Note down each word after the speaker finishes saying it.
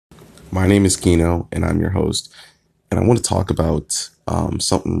My name is Kino, and I'm your host. And I want to talk about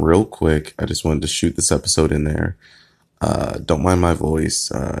something real quick. I just wanted to shoot this episode in there. Don't mind my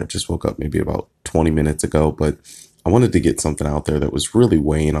voice. I just woke up maybe about 20 minutes ago, but I wanted to get something out there that was really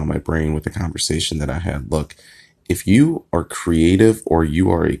weighing on my brain with the conversation that I had. Look, if you are creative or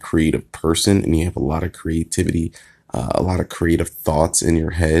you are a creative person and you have a lot of creativity, a lot of creative thoughts in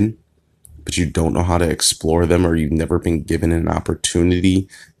your head, but you don't know how to explore them, or you've never been given an opportunity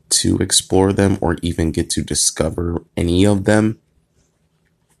to explore them or even get to discover any of them,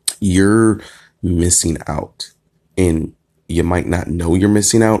 you're missing out. And you might not know you're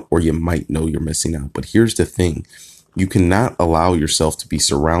missing out, or you might know you're missing out. But here's the thing: you cannot allow yourself to be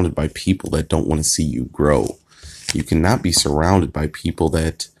surrounded by people that don't want to see you grow. You cannot be surrounded by people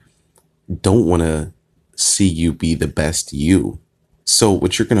that don't want to see you be the best you. So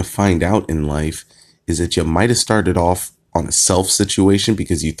what you're going to find out in life is that you might have started off on a self situation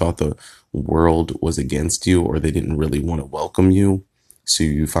because you thought the world was against you or they didn't really want to welcome you. So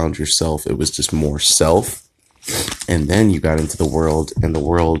you found yourself, it was just more self. And then you got into the world, and the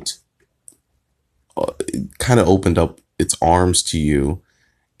world kind of opened up its arms to you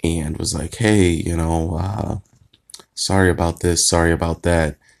and was like, hey, sorry about this, sorry about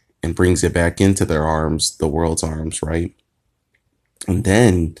that, and brings it back into their arms, the world's arms, right? And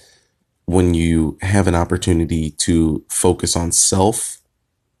then when you have an opportunity to focus on self,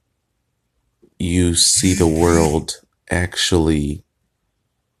 you see the world actually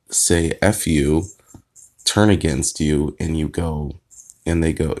say F you, turn against you, and you go, and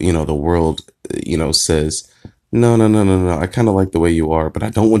they go, the world, says, no, no, no, no, no. I kind of like the way you are, but I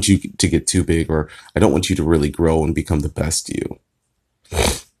don't want you to get too big, or I don't want you to really grow and become the best you.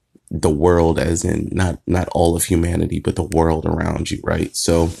 The world, as in not all of humanity, but the world around you, right?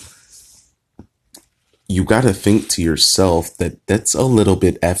 So you got to think to yourself that that's a little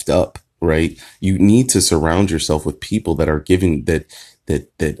bit effed up, right? You need to surround yourself with people that are giving that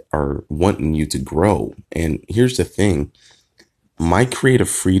are wanting you to grow. And here's the thing: my creative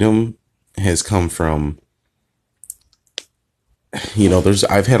freedom has come from,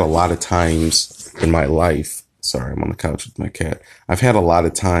 I've had a lot of times in my life. Sorry, I'm on the couch with my cat. I've had a lot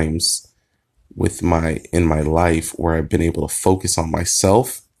of times in my life where I've been able to focus on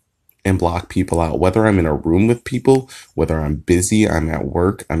myself and block people out, whether I'm in a room with people, whether I'm busy, I'm at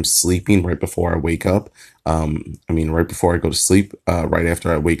work, I'm sleeping right before I wake up. Right before I go to sleep, right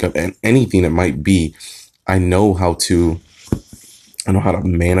after I wake up, and anything it might be. I know how to, I know how to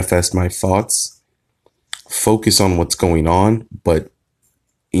manifest my thoughts, focus on what's going on, but,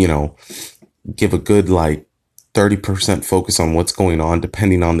 give a good, 30% focus on what's going on,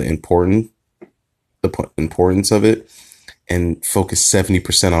 depending on the importance of it, and focus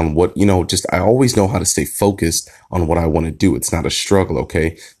 70% on what, I always know how to stay focused on what I want to do. It's not a struggle.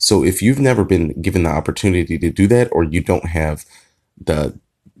 Okay. So if you've never been given the opportunity to do that, or if you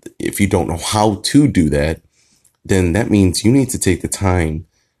don't know how to do that, then that means you need to take the time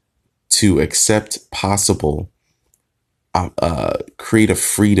to accept possible, creative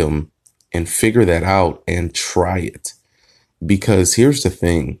freedom and figure that out and try it. Because here's the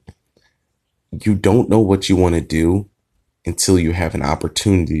thing: you don't know what you want to do until you have an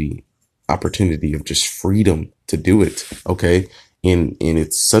opportunity of just freedom to do it. Okay. And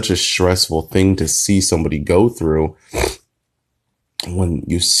it's such a stressful thing to see somebody go through when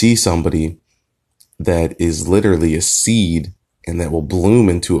you see somebody that is literally a seed and that will bloom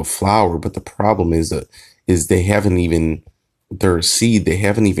into a flower. But the problem is they haven't even, they're a seed. They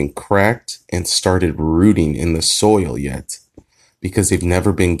haven't even cracked and started rooting in the soil yet, because they've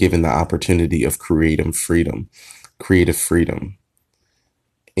never been given the opportunity of creative freedom.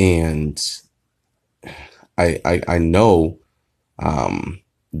 And I know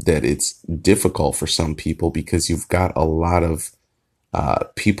that it's difficult for some people because you've got a lot of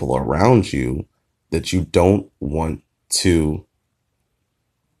people around you that you don't want to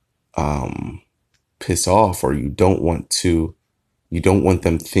piss off, or you don't want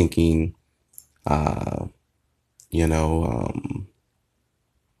them thinking, uh, you know,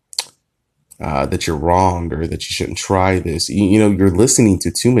 that you're wrong, or that you shouldn't try this. You're listening to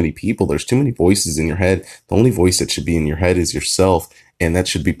too many people. There's too many voices in your head. The only voice that should be in your head is yourself. And that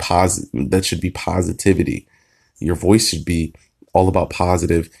should be positive. That should be positivity. Your voice should be all about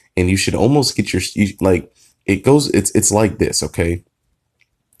positive, and you should almost get it's like this. Okay.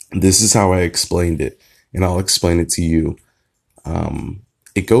 This is how I explained it, and I'll explain it to you.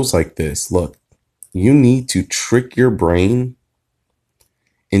 It goes like this. Look, you need to trick your brain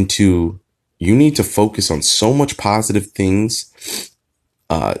into, you need to focus on so much positive things,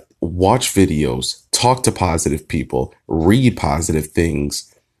 watch videos, talk to positive people, read positive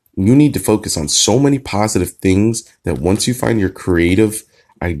things, You need to focus on so many positive things that once you find your creative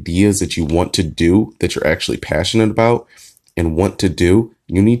ideas that you want to do, that you're actually passionate about and want to do,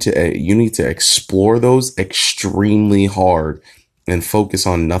 you need to explore those extremely hard and focus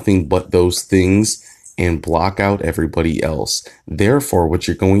on nothing but those things and block out everybody else. Therefore, what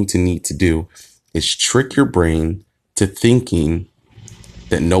you're going to need to do is trick your brain to thinking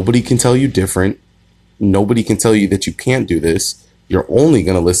that nobody can tell you different. Nobody can tell you that you can't do this. You're only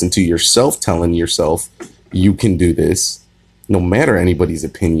going to listen to yourself telling yourself you can do this, no matter anybody's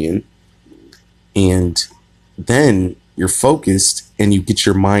opinion. And then you're focused and you get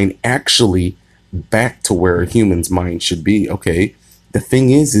your mind actually back to where a human's mind should be. Okay. The thing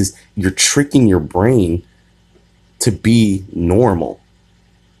is you're tricking your brain to be normal.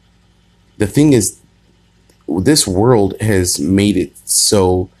 The thing is, this world has made it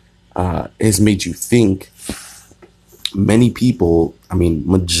so, has made you think, many people, I mean,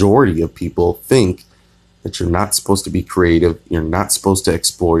 majority of people think that you're not supposed to be creative, you're not supposed to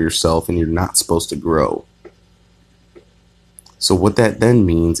explore yourself, and you're not supposed to grow. So what that then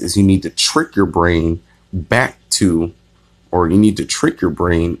means is you need to trick your brain back to, or you need to trick your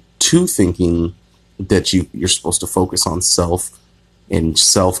brain to thinking that you're supposed to focus on self, and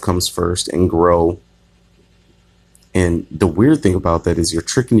self comes first, and grow. And the weird thing about that is you're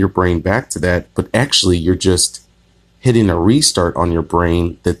tricking your brain back to that, but actually you're just hitting a restart on your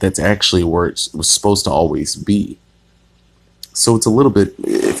brain that's actually where it was supposed to always be. So it's a little bit,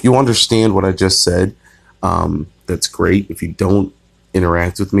 if you understand what I just said, that's great. If you don't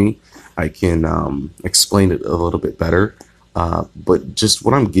interact with me, I can explain it a little bit better. But just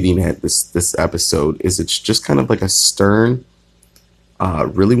what I'm getting at this episode is it's just kind of like a stern,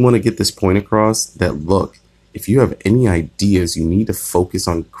 really want to get this point across that, look, if you have any ideas, you need to focus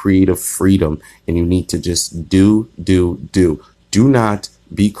on creative freedom, and you need to just do. Do not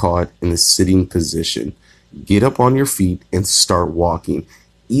be caught in the sitting position. Get up on your feet and start walking.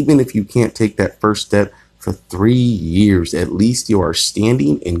 Even if you can't take that first step for 3 years, at least you are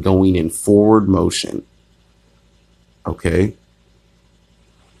standing and going in forward motion. Okay?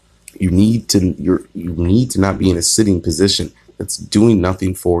 You need to not be in a sitting position that's doing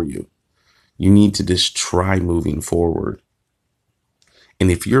nothing for you. You need to just try moving forward. And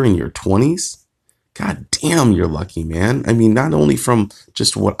if you're in your 20s, god damn, you're lucky, man. I mean, not only from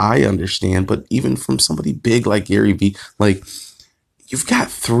just what I understand, but even from somebody big like Gary Vee, like, you've got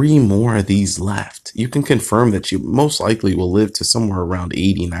 3 more of these left. You can confirm that you most likely will live to somewhere around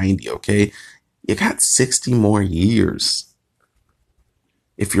 80, 90, okay? You got 60 more years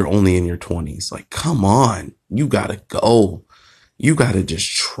if you're only in your 20s. Like, come on. You gotta go. You gotta just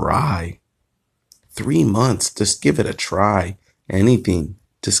try. 3 months, just give it a try. Anything,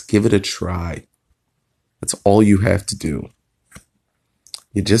 just give it a try. That's all you have to do.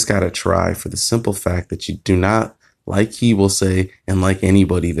 You just got to try, for the simple fact that you do not, like he will say, and like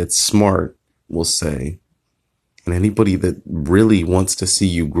anybody that's smart will say, and anybody that really wants to see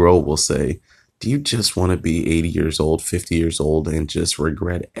you grow will say, do you just want to be 80 years old, 50 years old, and just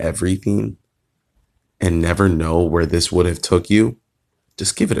regret everything and never know where this would have took you?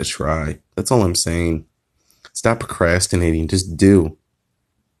 Just give it a try. That's all I'm saying. Stop procrastinating. Just do.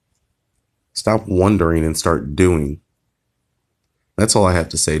 Stop wondering and start doing. That's all I have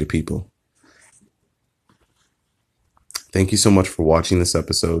to say to people. Thank you so much for watching this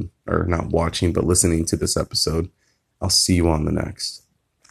episode, or not watching, but listening to this episode. I'll see you on the next.